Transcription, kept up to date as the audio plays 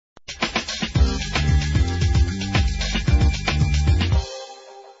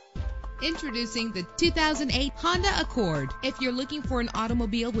Introducing the 2008 Honda Accord. If you're looking for an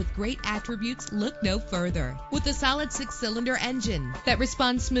automobile with great attributes, look no further. With a solid 6-cylinder engine that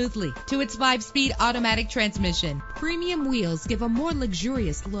responds smoothly to its 5-speed automatic transmission, premium wheels give a more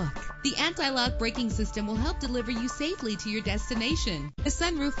luxurious look. The anti-lock braking system will help deliver you safely to your destination. The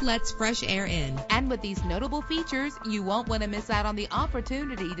sunroof lets fresh air in. And with these notable features, you won't want to miss out on the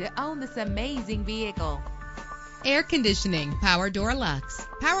opportunity to own this amazing vehicle. Air conditioning, power door locks,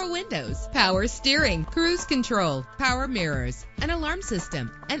 power windows, power steering, cruise control, power mirrors, an alarm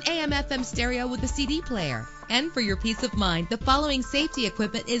system, an AM/FM stereo with a CD player. And for your peace of mind, the following safety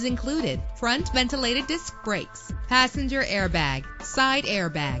equipment is included: front ventilated disc brakes, passenger airbag, side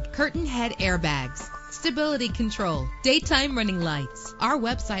airbag, curtain head airbags, stability control, daytime running lights. Our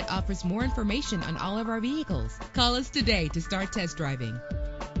website offers more information on all of our vehicles. Call us today to start test driving.